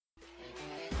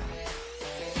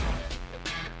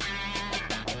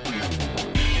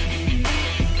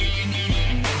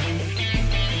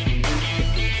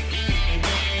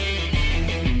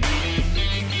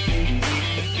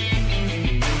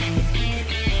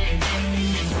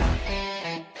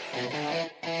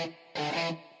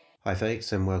Hi,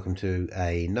 folks, and welcome to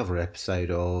another episode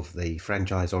of The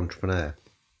Franchise Entrepreneur.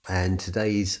 And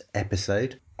today's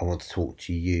episode, I want to talk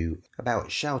to you about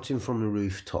shouting from the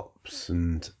rooftops.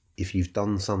 And if you've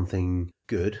done something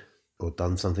good or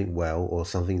done something well or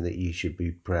something that you should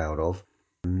be proud of,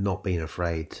 not being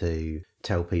afraid to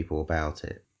tell people about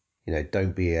it.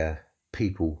 Don't be a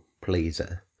people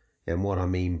pleaser. And what I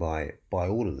mean by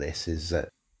all of this is that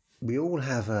we all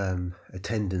have a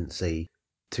tendency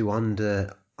to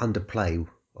underplay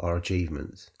our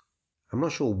achievements. I'm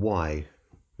not sure why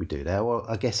we do that. Well,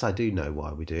 I guess I do know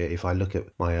why we do it if I look at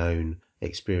my own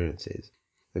experiences.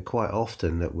 But quite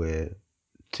often that we're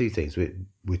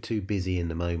too busy in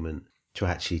the moment to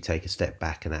actually take a step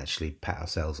back and actually pat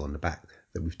ourselves on the back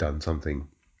that we've done something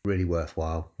really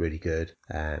worthwhile, really good,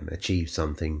 achieved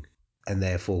something, and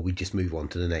therefore we just move on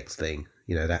to the next thing.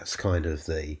 That's kind of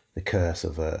the curse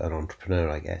of an entrepreneur,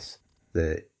 I guess,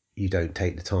 that you don't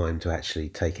take the time to actually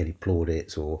take any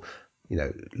plaudits or,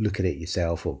 look at it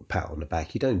yourself or pat on the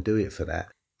back. You don't do it for that.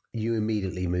 You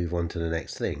immediately move on to the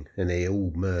next thing and it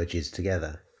all merges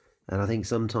together. And I think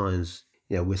sometimes,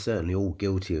 we're certainly all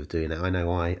guilty of doing that. I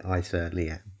know I certainly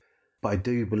am. But I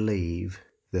do believe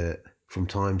that from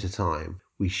time to time,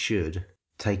 we should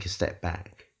take a step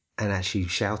back and actually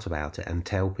shout about it and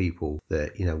tell people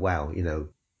that, wow,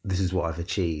 this is what I've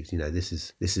achieved. This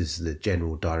is the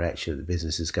general direction the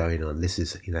business is going on. This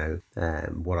is,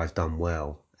 what I've done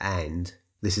well, and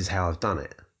this is how I've done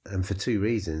it. And for two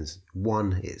reasons.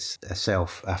 One, it's a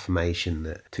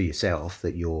self-affirmation to yourself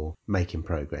that you're making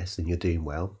progress and you're doing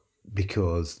well.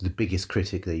 Because the biggest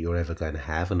critic that you're ever going to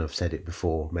have, and I've said it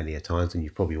before many a times, and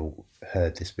you've probably all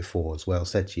heard this before as well,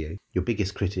 said to you, your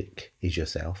biggest critic is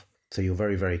yourself. So you're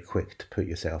very, very quick to put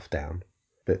yourself down,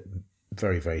 but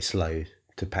very, very slow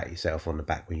to pat yourself on the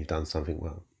back when you've done something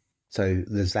well. So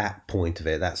there's that point of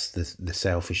it. That's the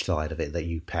selfish side of it, that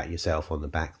you pat yourself on the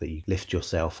back, that you lift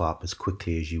yourself up as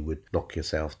quickly as you would knock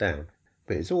yourself down.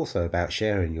 But it's also about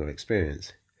sharing your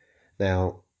experience.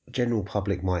 Now, general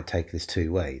public might take this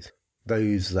two ways.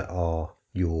 Those that are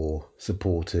your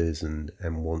supporters and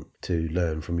want to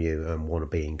learn from you and want to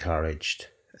be encouraged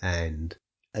and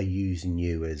are using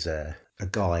you as a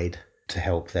guide to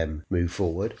help them move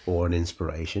forward or an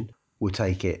inspiration will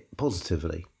take it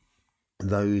positively.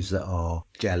 Those that are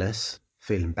jealous,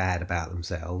 feeling bad about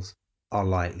themselves, are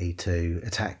likely to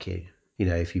attack you,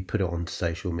 if you put it onto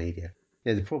social media.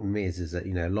 The problem is that,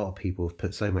 a lot of people have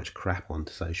put so much crap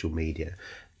onto social media.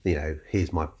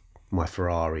 Here's my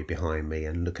Ferrari behind me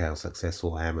and look how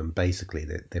successful I am. And basically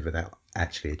they've not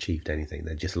actually achieved anything.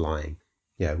 They're just lying.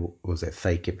 What was it?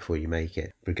 Fake it before you make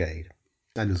it brigade.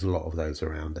 And there's a lot of those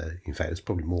around there. In fact, there's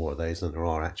probably more of those than there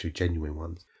are actually genuine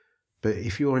ones. But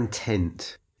if your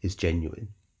intent is genuine,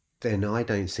 then I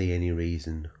don't see any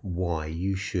reason why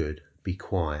you should be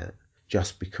quiet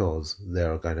just because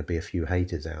there are going to be a few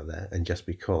haters out there and just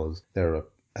because there are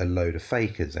a load of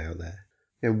fakers out there.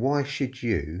 Why should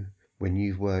you, when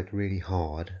you've worked really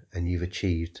hard and you've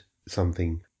achieved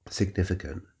something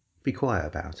significant, be quiet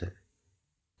about it?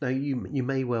 Now, you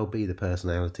may well be the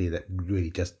personality that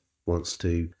really just wants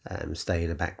to stay in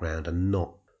the background and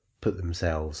not put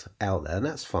themselves out there, and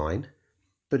that's fine.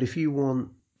 But if you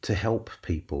want to help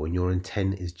people and your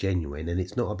intent is genuine and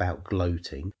it's not about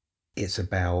gloating, it's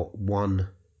about, one,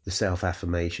 the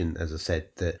self-affirmation, as I said,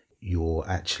 that you're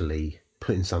actually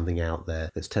putting something out there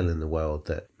that's telling the world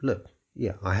that, look,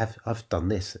 yeah, I've done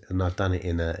this and I've done it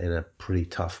in a pretty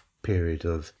tough period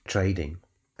of trading,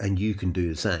 and you can do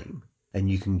the same,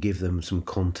 and you can give them some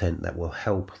content that will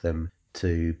help them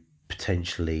to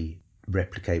potentially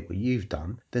replicate what you've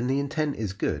done, then the intent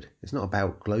is good. It's not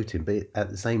about gloating, but at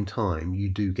the same time, you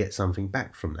do get something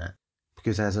back from that.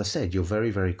 Because as I said, you're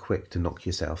very, very quick to knock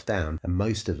yourself down. And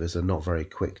most of us are not very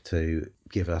quick to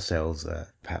give ourselves a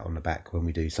pat on the back when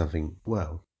we do something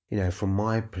well. From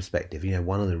my perspective,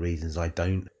 one of the reasons I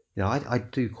don't, I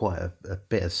do quite a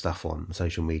bit of stuff on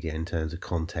social media in terms of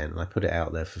content, and I put it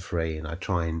out there for free, and I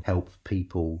try and help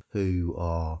people who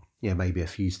are, maybe a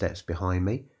few steps behind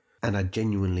me. And I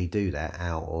genuinely do that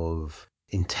out of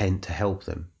intent to help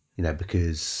them,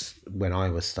 because when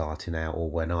I was starting out or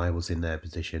when I was in their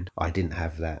position, I didn't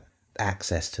have that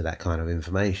access to that kind of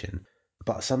information.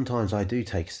 But sometimes I do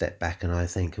take a step back and I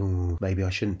think, maybe I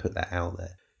shouldn't put that out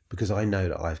there, because I know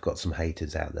that I've got some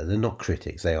haters out there. They're not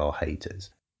critics, they are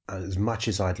haters. As much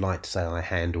as I'd like to say I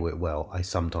handle it well, I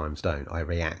sometimes don't. I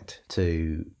react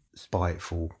to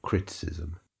spiteful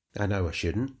criticism. I know I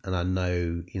shouldn't, and I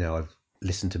know, I've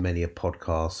listened to many of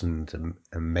podcasts and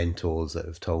mentors that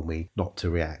have told me not to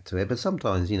react to it. But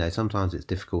sometimes, sometimes it's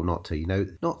difficult not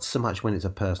to, not so much when it's a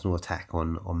personal attack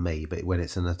on me, but when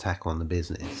it's an attack on the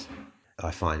business.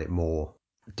 I find it more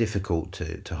difficult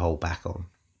to hold back on.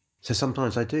 So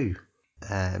sometimes I do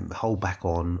hold back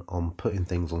on putting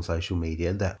things on social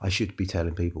media that I should be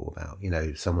telling people about.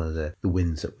 Some of the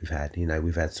wins that we've had.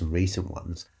 We've had some recent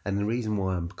ones. And the reason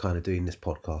why I'm kind of doing this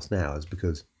podcast now is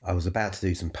because I was about to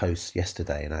do some posts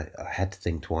yesterday and I had to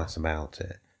think twice about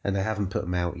it. And I haven't put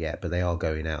them out yet, but they are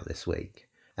going out this week.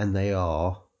 And they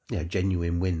are,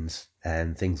 genuine wins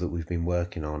and things that we've been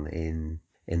working on in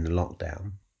the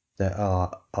lockdown that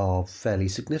are fairly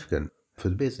significant for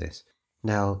the business.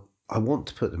 Now, I want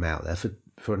to put them out there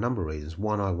for a number of reasons.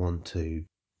 One, I want to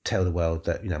tell the world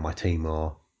that, my team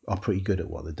are pretty good at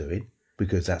what they're doing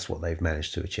because that's what they've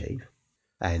managed to achieve.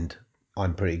 And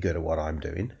I'm pretty good at what I'm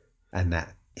doing. And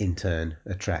that in turn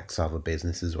attracts other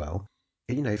business as well.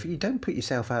 If you don't put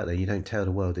yourself out there, you don't tell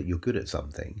the world that you're good at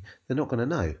something, they're not going to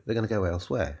know. They're going to go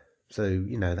elsewhere. So,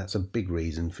 that's a big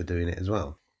reason for doing it as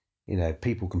well.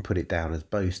 People can put it down as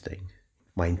boasting.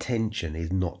 My intention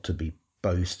is not to be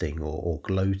boasting or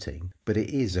gloating, but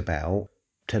it is about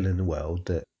telling the world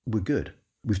that we're good.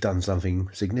 We've done something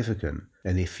significant.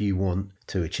 And if you want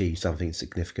to achieve something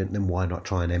significant, then why not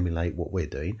try and emulate what we're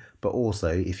doing? But also,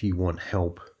 if you want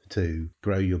help to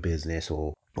grow your business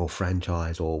or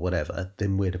franchise or whatever,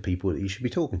 then we're the people that you should be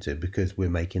talking to because we're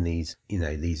making these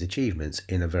achievements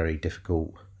in a very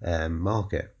difficult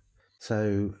market.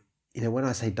 So, when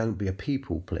I say don't be a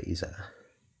people pleaser,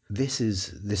 this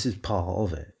is part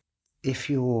of it. If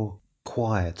you're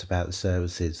quiet about the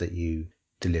services that you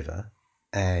deliver,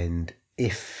 and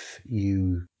if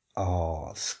you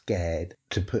are scared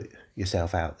to put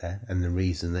yourself out there, and the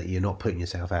reason that you're not putting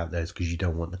yourself out there is because you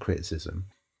don't want the criticism,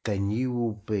 then you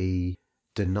will be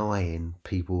denying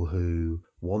people who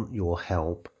want your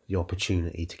help the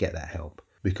opportunity to get that help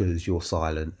because you're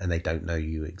silent and they don't know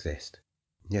you exist.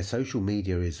 Social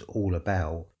media is all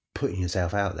about putting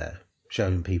yourself out there,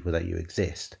 showing people that you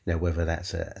exist. Whether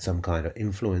that's some kind of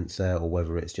influencer or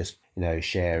whether it's just,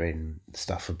 sharing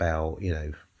stuff about,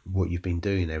 what you've been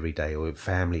doing every day or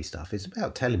family stuff. It's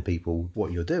about telling people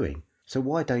what you're doing. So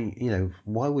why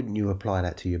wouldn't you apply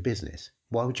that to your business?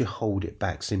 Why would you hold it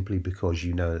back simply because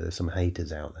you know there's some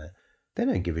haters out there? They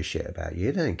don't give a shit about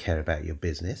you. They don't care about your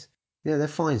business. They'll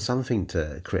find something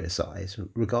to criticize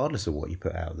regardless of what you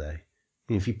put out there.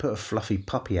 If you put a fluffy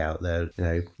puppy out there,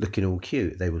 looking all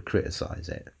cute, they would criticize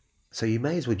it. So you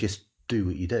may as well just do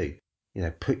what you do.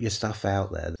 Put your stuff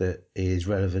out there that is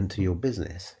relevant to your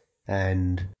business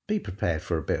and be prepared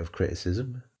for a bit of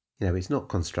criticism. It's not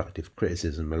constructive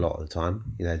criticism a lot of the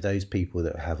time. Those people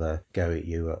that have a go at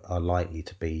you are likely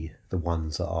to be the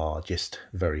ones that are just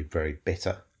very, very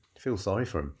bitter. Feel sorry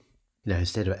for them.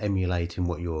 Instead of emulating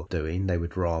what you're doing, they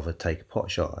would rather take a pot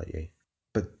shot at you.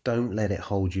 But don't let it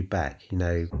hold you back.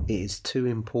 It is too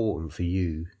important for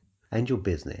you and your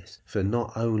business, for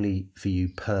not only for you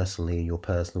personally and your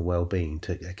personal well-being,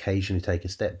 to occasionally take a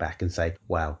step back and say,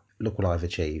 wow, look what I've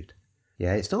achieved.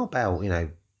 It's not about,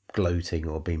 gloating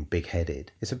or being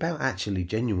big-headed. It's about actually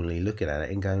genuinely looking at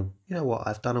it and going, you know what,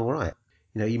 I've done all right.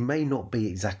 You may not be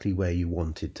exactly where you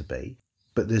wanted to be,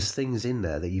 but there's things in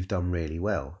there that you've done really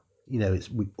well.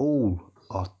 We all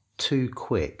are too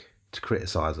quick to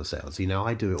criticize ourselves.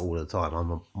 I do it all the time.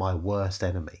 I'm my worst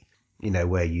enemy.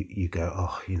 Where you go,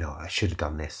 oh, I should have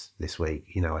done this week.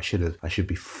 I should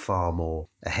be far more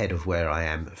ahead of where I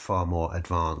am, far more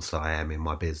advanced I am in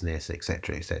my business,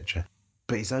 etc., etc.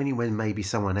 But it's only when maybe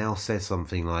someone else says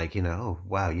something like, oh,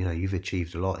 wow, you've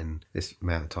achieved a lot in this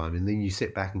amount of time. And then you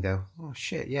sit back and go, oh,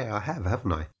 shit, yeah, I have,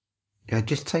 haven't I?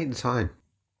 Just take the time.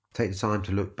 Take the time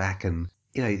to look back and,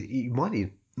 you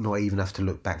might not even have to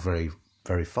look back very,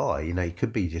 very far. It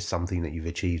could be just something that you've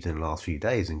achieved in the last few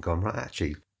days and gone, right,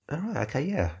 actually, all right, okay,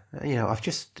 yeah. I've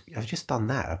just done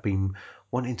that. I've been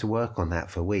wanting to work on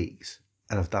that for weeks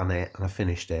and I've done it and I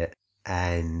finished it.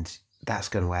 And that's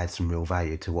going to add some real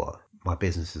value to what my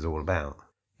business is all about.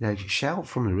 Shout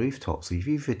from the rooftops. If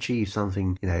you've achieved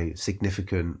something,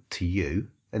 significant to you,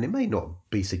 and it may not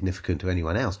be significant to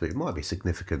anyone else, but it might be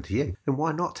significant to you, then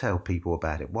why not tell people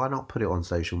about it? Why not put it on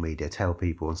social media, tell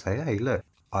people and say, hey, look,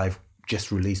 I've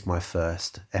just released my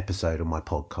first episode of my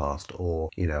podcast, or,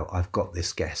 I've got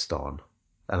this guest on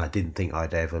and I didn't think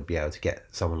I'd ever be able to get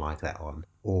someone like that on,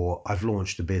 or I've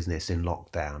launched a business in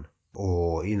lockdown,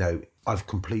 or, I've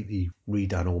completely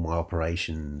redone all my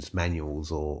operations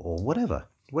manuals or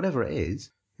whatever it is.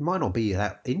 It might not be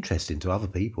that interesting to other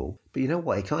people, but you know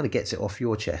what? It kind of gets it off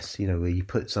your chest, where you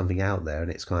put something out there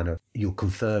and it's kind of, you're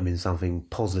confirming something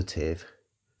positive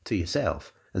to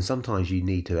yourself. And sometimes you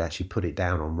need to actually put it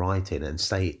down on writing and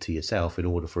say it to yourself in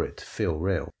order for it to feel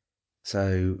real.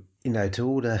 So, to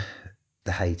all the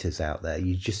haters out there,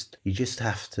 you just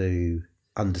have to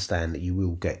understand that you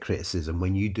will get criticism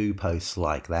when you do posts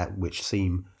like that, which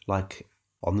seem like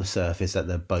on the surface that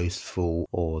they're boastful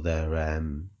or they're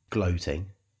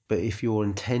gloating. But if your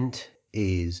intent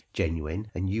is genuine,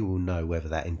 and you will know whether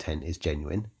that intent is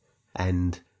genuine,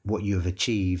 and what you have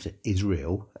achieved is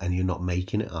real and you're not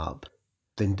making it up,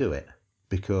 then do it.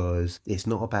 Because it's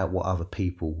not about what other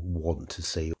people want to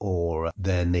see or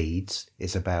their needs.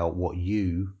 It's about what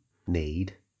you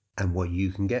need and what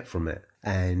you can get from it.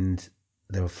 And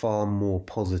there are far more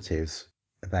positives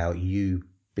about you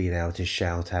being able to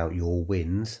shout out your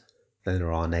wins than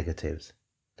there are negatives.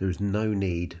 There is no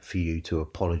need for you to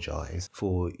apologise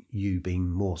for you being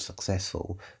more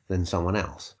successful than someone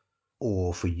else,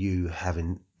 or for you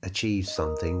having achieved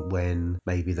something when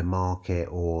maybe the market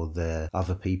or the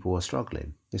other people are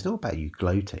struggling. It's not about you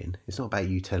gloating. It's not about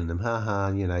you telling them,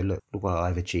 look what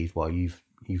I've achieved while you've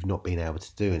not been able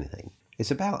to do anything. It's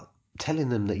about telling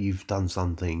them that you've done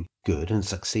something good and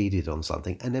succeeded on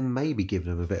something, and then maybe giving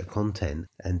them a bit of content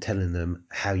and telling them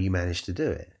how you managed to do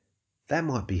it. That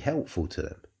might be helpful to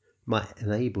them, might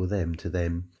enable them to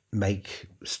then make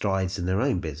strides in their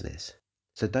own business.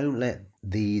 So don't let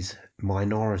these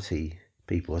minority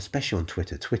people, especially on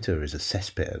Twitter is a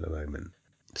cesspit at the moment,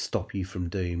 stop you from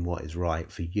doing what is right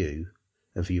for you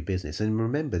and for your business. And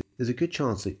remember, there's a good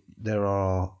chance that there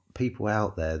are people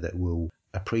out there that will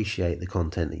appreciate the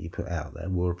content that you put out there,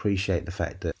 will appreciate the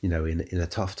fact that, in a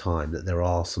tough time, that there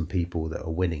are some people that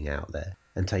are winning out there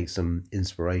and take some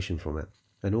inspiration from it.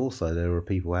 And also there are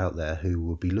people out there who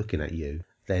will be looking at you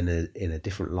then in a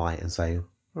different light and saying,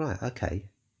 right, okay,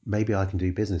 maybe I can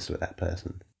do business with that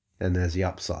person. And there's the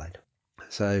upside.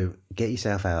 So get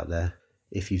yourself out there.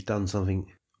 If you've done something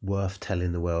worth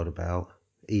telling the world about,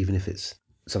 even if it's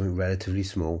something relatively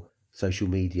small, social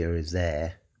media is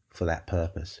there for that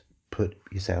purpose. Put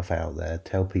yourself out there,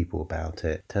 tell people about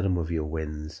it, tell them of your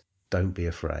wins. Don't be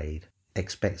afraid.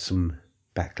 Expect some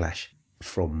backlash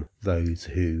from those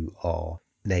who are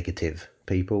negative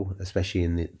people, especially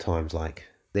in times like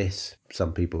this.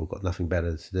 Some people have got nothing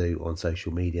better to do on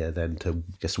social media than to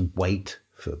just wait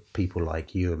for people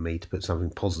like you and me to put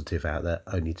something positive out there,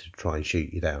 only to try and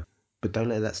shoot you down. But don't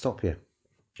let that stop you.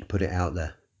 Put it out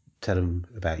there. Tell them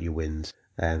about your wins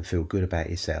and feel good about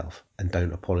yourself, and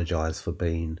don't apologise for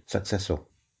being successful.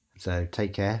 So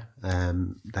take care.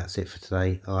 That's it for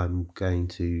today. I'm going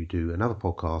to do another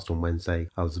podcast on Wednesday.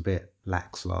 I was a bit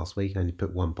lax last week. I only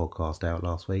put one podcast out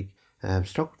last week.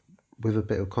 Struggled with a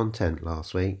bit of content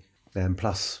last week.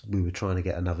 Plus, we were trying to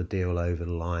get another deal over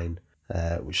the line,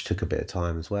 which took a bit of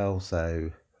time as well.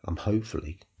 So I'm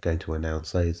hopefully going to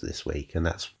announce those this week. And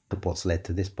that's what's led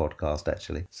to this podcast,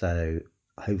 actually. So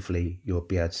hopefully you'll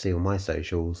be able to see on my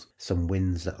socials some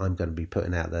wins that I'm going to be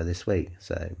putting out there this week.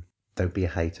 So don't be a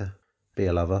hater, be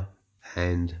a lover,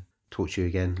 and talk to you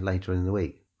again later in the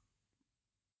week.